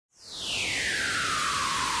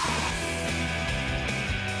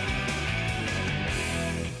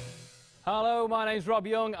Hello, my name's Rob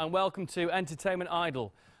Young and welcome to Entertainment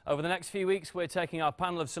Idol. Over the next few weeks we're taking our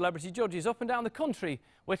panel of celebrity judges up and down the country,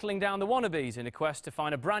 whittling down the wannabes in a quest to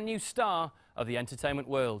find a brand new star of the entertainment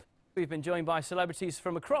world. We've been joined by celebrities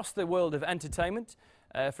from across the world of entertainment.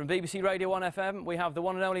 From BBC Radio 1 FM we have the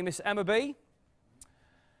one and only Miss Emma B.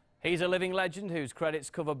 He's a living legend whose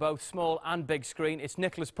credits cover both small and big screen. It's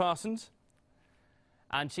Nicholas Parsons.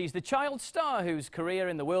 And she's the child star whose career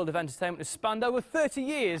in the world of entertainment has spanned over 30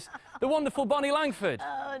 years, the wonderful Bonnie Langford.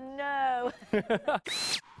 Oh, no.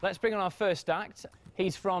 Let's bring on our first act.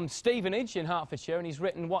 He's from Stevenage in Hertfordshire and he's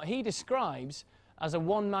written what he describes as a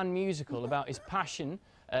one-man musical about his passion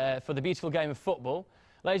for the beautiful game of football.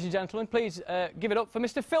 Ladies and gentlemen, please give it up for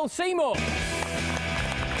Mr. Phil Seymour.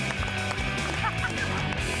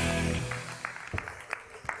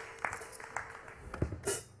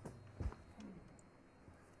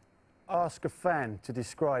 Ask a fan to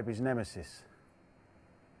describe his nemesis.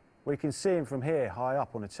 We can see him from here, high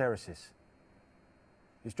up on the terraces.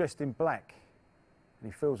 He's dressed in black,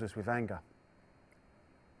 and he fills us with anger.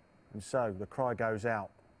 And so the cry goes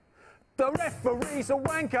out. The referee's a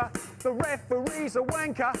wanker! The referee's a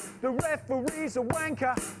wanker! The referee's a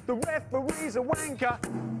wanker! The referee's a wanker!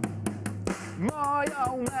 My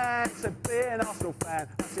old man said, be an Arsenal fan.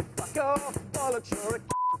 I said, fuck off, bollocks, you're a c***.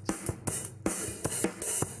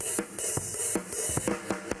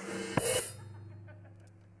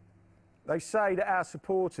 They say that our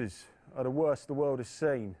supporters are the worst the world has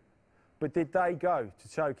seen. But did they go to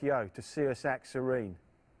Tokyo to see us act serene?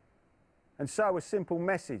 And so a simple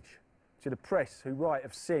message to the press who write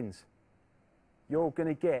of sins. You're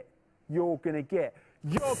gonna get your fucking eggs in.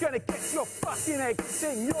 You're gonna get your fucking eggs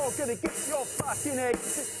in. You'll get your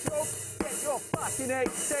fucking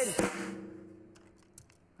eggs in.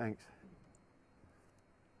 Thanks.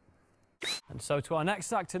 And so to our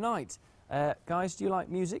next act tonight. Guys, do you like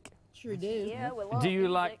music? Sure do. Yeah, we love Do you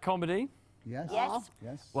music. like comedy? Yes. Yes.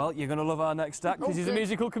 Yes. Well, you're going to love our next act because he's a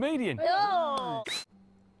musical comedian. No!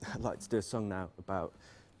 I'd like to do a song now about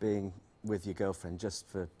being with your girlfriend just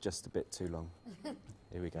for just a bit too long.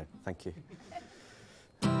 Here we go. Thank you.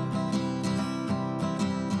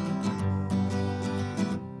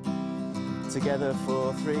 Together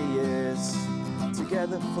for 3 years.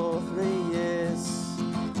 Together for 3 years.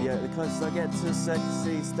 Yeah, the closest I get to sex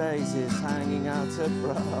these days is hanging out a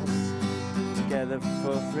brass. Together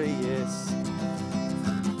for 3 years.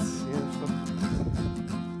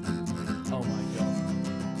 Oh my God.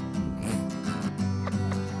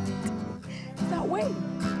 Is that Wayne?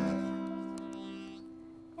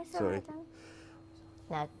 Sorry.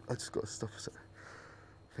 No. I just got to stop a sec.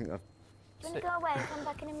 I think I've... Do you want to go away and come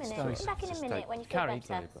back in a minute? Sorry. Come back in a minute when you feel Carrie,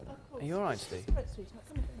 better. are you all right, Steve?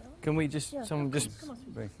 Can we just, someone just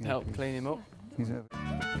help clean him up?